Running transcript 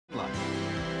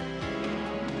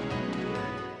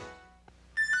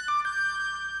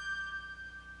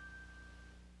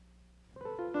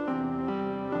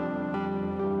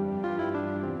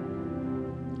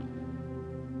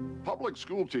Public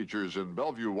school teachers in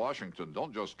Bellevue, Washington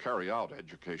don't just carry out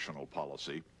educational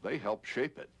policy, they help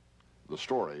shape it. The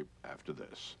story after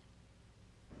this.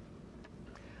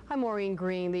 I'm Maureen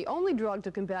Green. The only drug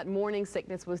to combat morning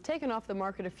sickness was taken off the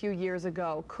market a few years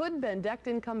ago. Could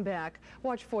Bendectin come back?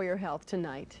 Watch For Your Health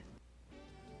tonight.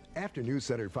 After News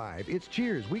Center 5, it's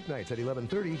Cheers, weeknights at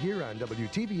 11:30 here on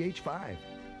WTVH 5.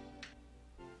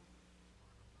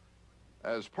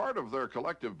 As part of their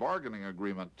collective bargaining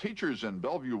agreement, teachers in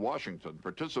Bellevue, Washington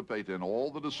participate in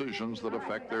all the decisions that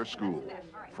affect their school,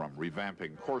 from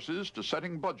revamping courses to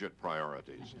setting budget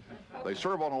priorities. They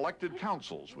serve on elected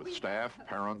councils with staff,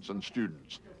 parents, and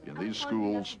students. In these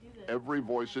schools, every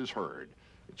voice is heard.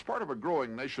 It's part of a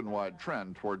growing nationwide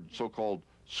trend toward so-called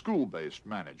school-based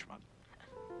management.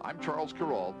 I'm Charles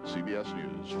Kuralt, CBS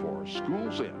News for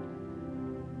Schools In.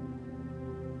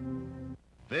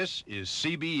 This is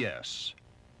CBS.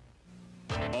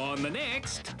 On the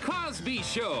next Cosby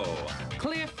Show,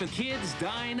 Cliff and kids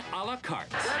dine a la carte.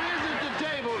 That isn't the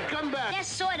table. Come back. There's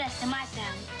sawdust in my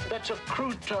family. That's a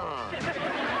crouton.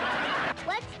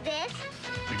 What's this?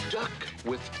 Duck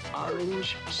with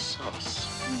orange sauce.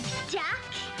 Duck?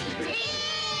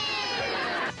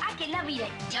 I can never eat a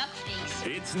duck face.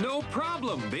 It's no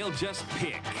problem. They'll just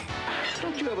pick.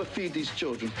 Don't you ever feed these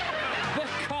children? The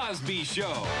Cosby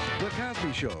Show. The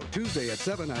Cosby Show, Tuesday at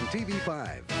 7 on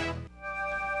TV5.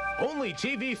 Only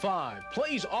TV5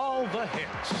 plays all the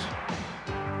hits.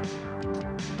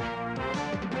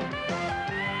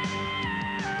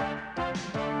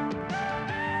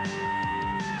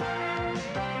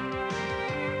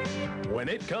 When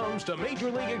it comes to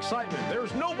Major League excitement,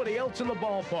 there's nobody else in the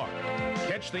ballpark.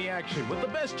 Catch the action with the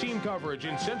best team coverage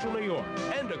in Central New York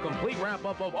and a complete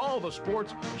wrap-up of all the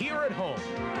sports here at home.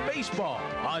 Baseball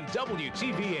on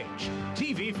WTVH,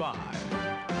 TV5.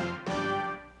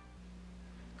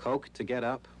 Coke to get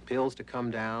up, pills to come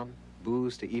down,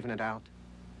 booze to even it out.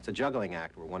 It's a juggling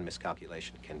act where one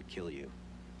miscalculation can kill you.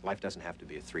 Life doesn't have to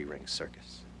be a three-ring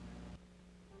circus.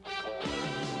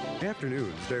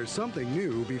 Afternoons, there's something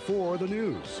new before the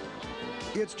news.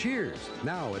 It's Cheers,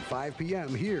 now at 5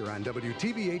 p.m. here on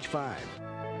WTVH 5.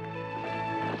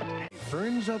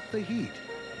 Burns up the heat.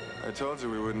 I told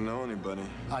you we wouldn't know anybody.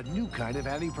 A new kind of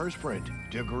antiperspirant,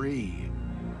 Degree.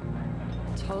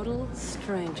 Total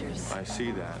strangers. I see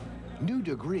that. New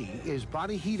Degree is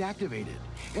body heat activated.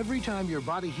 Every time your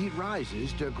body heat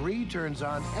rises, Degree turns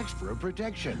on extra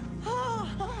protection.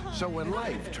 So when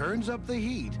life turns up the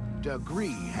heat,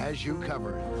 Degree has you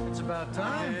covered. It's about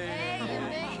time.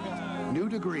 New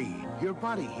Degree, your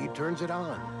body heat turns it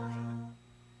on.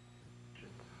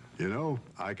 You know,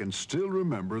 I can still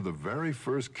remember the very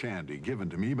first candy given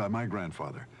to me by my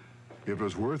grandfather. It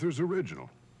was Werther's Original,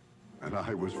 and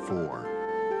I was 4.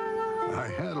 I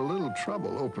had a little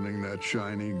trouble opening that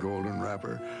shiny golden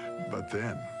wrapper, but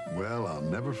then, well, I'll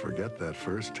never forget that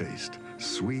first taste.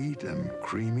 Sweet and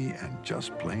creamy and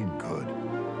just plain good.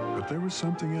 But there was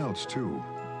something else, too.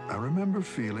 I remember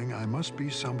feeling I must be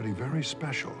somebody very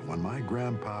special when my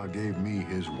grandpa gave me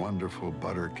his wonderful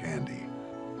butter candy.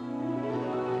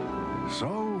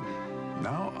 So,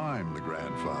 now I'm the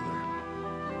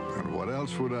grandfather. And what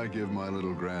else would I give my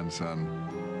little grandson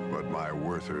but my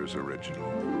Werther's Original?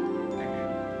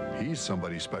 He's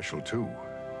somebody special, too.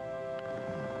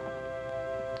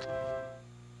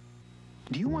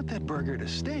 Do you want that burger to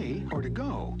stay or to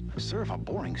go? Serve a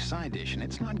boring side dish and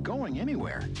it's not going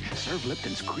anywhere. Serve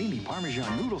Lipton's creamy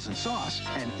Parmesan noodles and sauce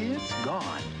and it's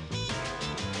gone.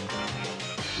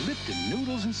 Lipton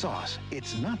noodles and sauce.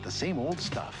 It's not the same old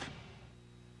stuff.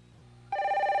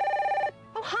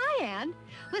 Oh, hi, Ann.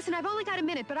 Listen, I've only got a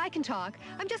minute, but I can talk.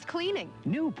 I'm just cleaning.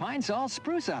 New Pine Sol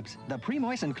Spruce Ups, the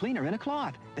pre-moistened cleaner in a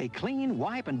cloth. They clean,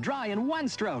 wipe, and dry in one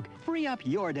stroke. Free up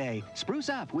your day. Spruce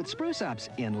up with Spruce Ups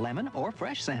in lemon or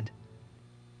fresh scent.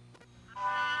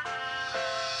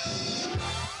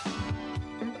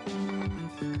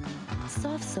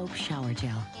 Soft soap shower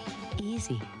gel.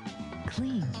 Easy,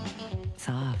 clean,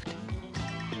 soft.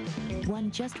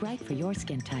 One just right for your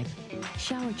skin type.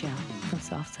 Shower gel from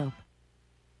Soft Soap.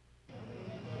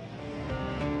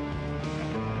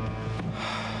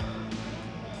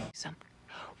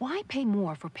 Why pay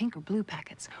more for pink or blue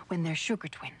packets when they're Sugar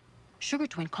Twin? Sugar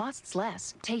Twin costs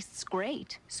less, tastes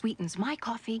great, sweetens my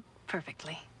coffee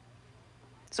perfectly.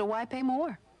 So why pay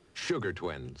more? Sugar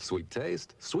Twin. Sweet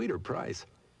taste, sweeter price.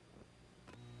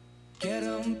 Get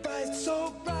 'em bright,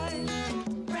 so bright.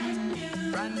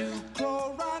 Brand new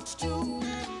Clorox too.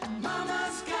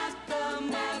 Mama's got the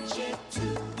magic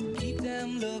too. Keep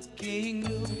them looking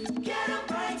new. Get 'em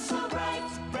bright, so bright.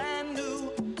 Brand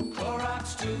new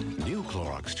Clorox 2. New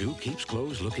Clorox 2 keeps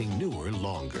clothes looking newer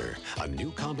longer. A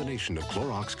new combination of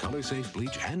Clorox Color Safe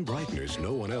Bleach and brighteners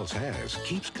no one else has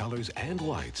keeps colors and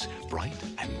whites bright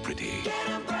and pretty. Get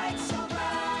 'em bright, so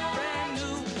bright. Brand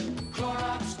new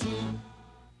Clorox 2.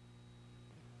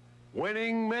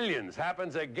 Winning millions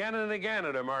happens again and again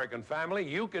at American Family.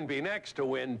 You can be next to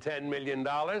win $10 million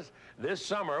this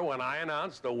summer when I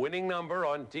announce the winning number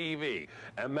on TV.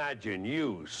 Imagine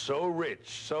you so rich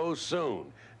so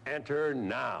soon. Enter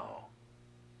now.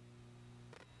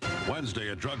 Wednesday,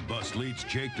 a drug bust leads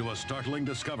Jake to a startling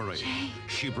discovery. Jake.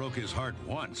 She broke his heart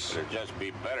once. It'd just be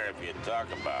better if you talk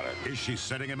about it. Is she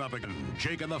setting him up again?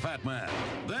 Jake and the Fat Man.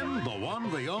 Then the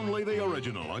one, the only, the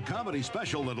original. A comedy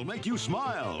special that'll make you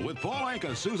smile with Paul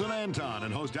Anka, Susan Anton,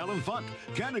 and host Alan Funk.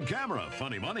 Candid Camera,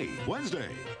 Funny Money. Wednesday.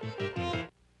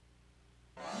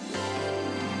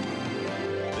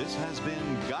 This has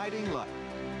been Guiding Light.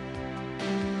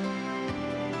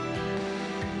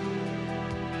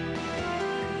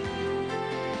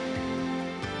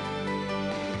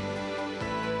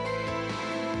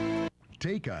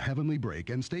 Take a heavenly break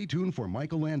and stay tuned for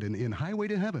Michael Landon in Highway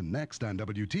to Heaven next on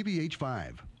WTVH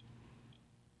 5.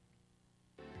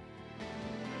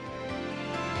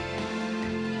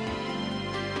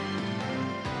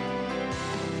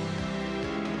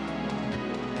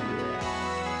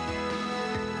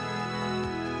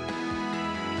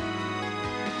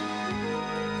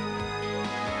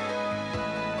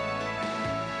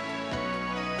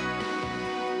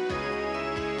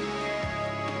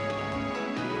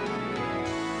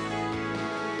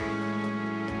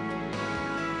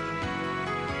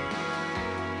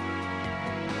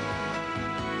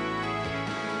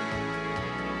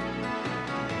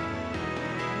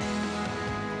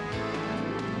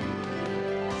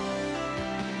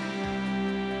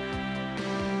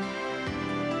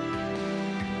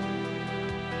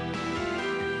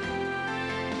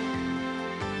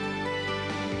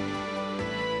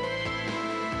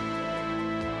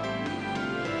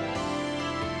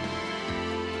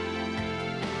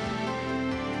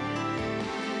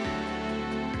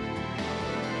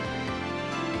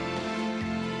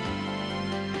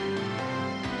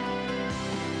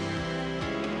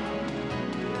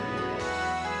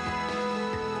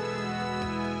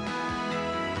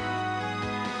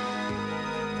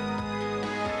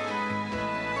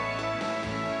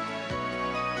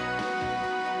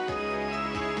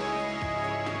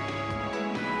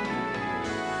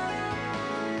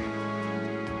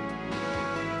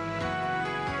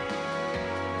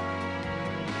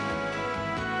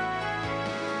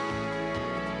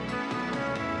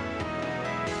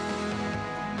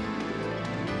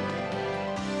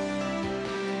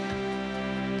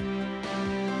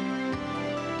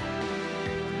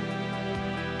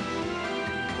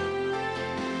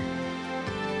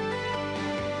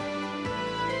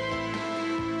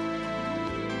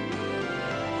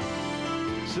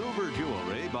 Silver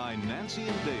Jewelry by Nancy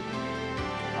and David.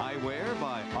 Eyewear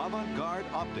by Avant-Garde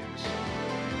Optics.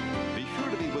 Be sure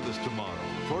to be with us tomorrow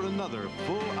for another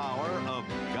full hour of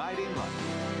Guiding Light.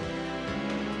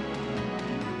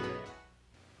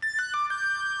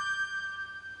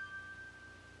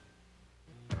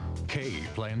 Kay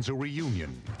plans a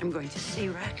reunion. I'm going to see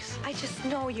Rex. I just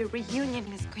know your reunion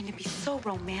is going to be so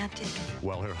romantic.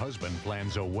 While her husband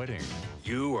plans a wedding.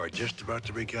 You are just about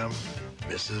to become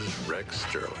Mrs. Rex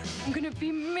Sterling. I'm going to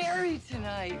be married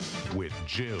tonight. With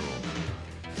Jill.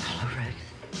 Hello, Rex.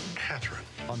 Catherine.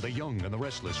 On The Young and the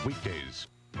Restless weekdays.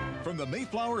 From the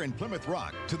Mayflower in Plymouth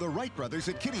Rock to the Wright brothers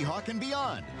at Kitty Hawk and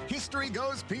beyond, history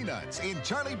goes peanuts in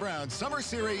Charlie Brown's summer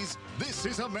series, This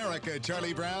is America,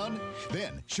 Charlie Brown.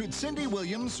 Then, should Cindy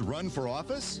Williams run for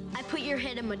office? I put your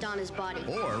head in Madonna's body.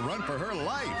 Or run for her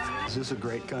life? Is this a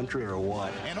great country or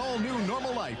what? An all-new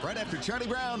Normal Life right after Charlie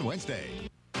Brown Wednesday.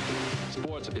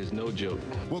 Sports is no joke.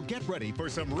 Well, get ready for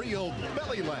some real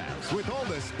belly laughs with all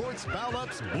the sports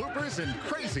foul-ups, bloopers, and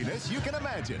craziness you can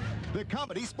imagine. The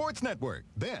Comedy Sports Network.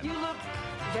 Then, You look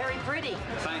very pretty.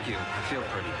 Thank you. I feel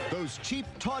pretty. those cheap,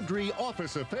 tawdry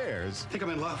office affairs Think I'm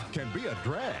in love. can be a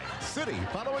drag. City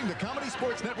following the Comedy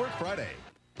Sports Network Friday.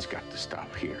 It's got to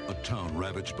stop here. A town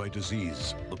ravaged by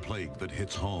disease, a plague that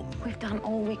hits home. We've done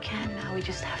all we can now. We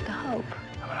just have to hope.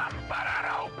 But I'm about out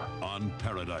of hope. On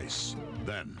Paradise.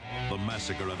 Then, the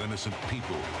massacre of innocent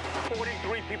people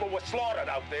 43 people were slaughtered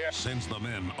out there. sends the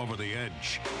men over the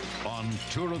edge. On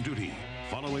Tour of Duty,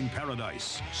 following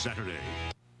Paradise, Saturday.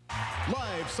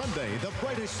 Live Sunday, the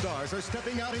brightest stars are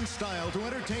stepping out in style to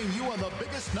entertain you on the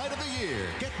biggest night of the year.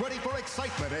 Get ready for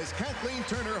excitement as Kathleen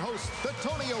Turner hosts the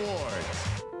Tony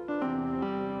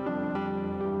Awards.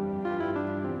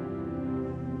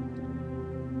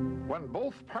 When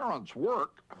both parents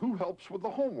work, who helps with the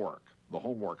homework? The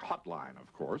homework hotline,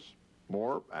 of course.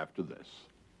 More after this.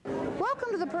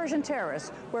 Welcome to the Persian Terrace,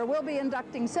 where we'll be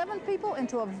inducting 7 people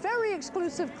into a very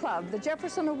exclusive club, the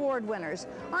Jefferson Award winners.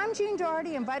 I'm Jean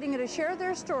Doherty, inviting you to share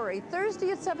their story Thursday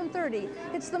at 7:30.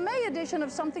 It's the May edition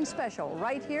of Something Special,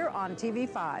 right here on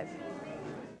TV5.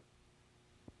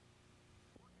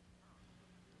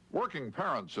 Working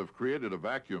parents have created a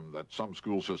vacuum that some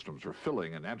school systems are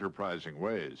filling in enterprising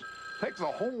ways. Take the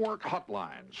homework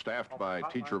hotline, staffed by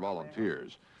teacher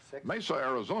volunteers. Mesa,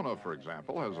 Arizona, for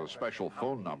example, has a special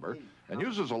phone number and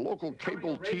uses a local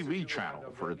cable TV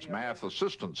channel for its math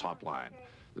assistance hotline.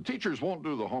 The teachers won't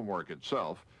do the homework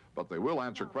itself, but they will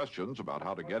answer questions about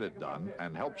how to get it done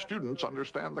and help students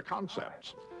understand the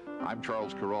concepts. I'm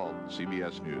Charles Kuralt,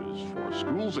 CBS News for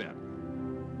Schools In.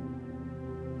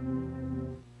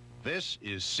 This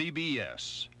is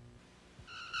CBS.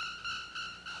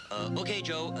 Okay,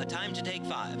 Joe, time to take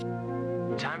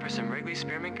 5. Time for some Wrigley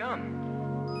Spearmint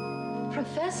Gum.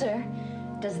 Professor,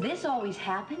 does this always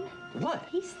happen? What?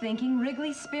 He's thinking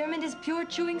Wrigley Spearmint is pure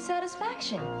chewing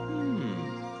satisfaction.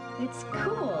 It's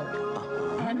cool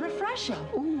and refreshing.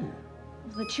 Ooh.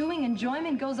 The chewing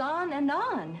enjoyment goes on and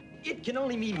on. It can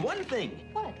only mean one thing.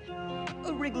 What?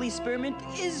 A Wrigley Spearmint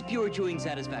is pure chewing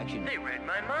satisfaction. They read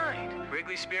my mind.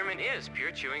 Wrigley Spearmint is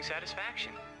pure chewing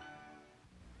satisfaction.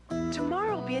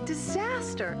 Tomorrow will be a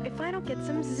disaster if I don't get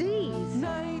some Z's.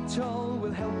 Nitol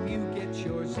will help you get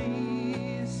your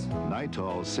Z's.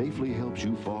 Nitol safely helps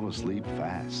you fall asleep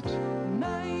fast.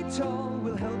 Nitol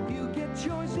will help you get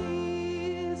your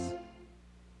Z's.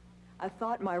 I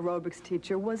thought my aerobics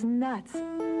teacher was nuts.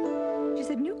 She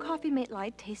said new Coffee Mate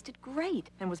Light tasted great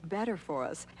and was better for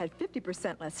us. Had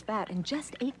 50% less fat and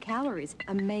just 8 calories.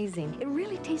 Amazing. It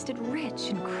really tasted rich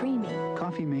and creamy.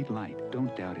 Coffee Mate Light.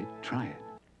 Don't doubt it. Try it.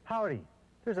 Howdy.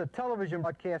 There's a television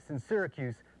broadcast in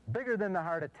Syracuse bigger than the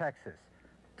heart of Texas.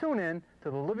 Tune in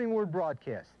to the Living Word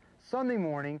broadcast, Sunday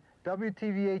morning,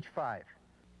 WTVH 5.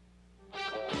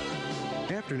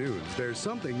 Afternoons, there's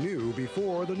something new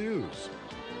before the news.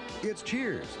 It's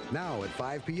Cheers, now at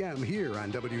 5 p.m. here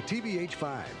on WTVH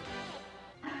 5.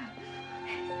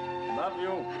 Love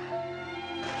you.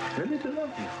 Ready to love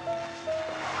you.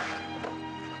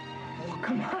 Oh,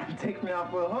 come on, take me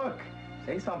off with a hook.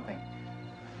 Say something.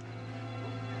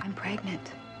 I'm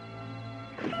pregnant.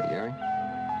 Gary?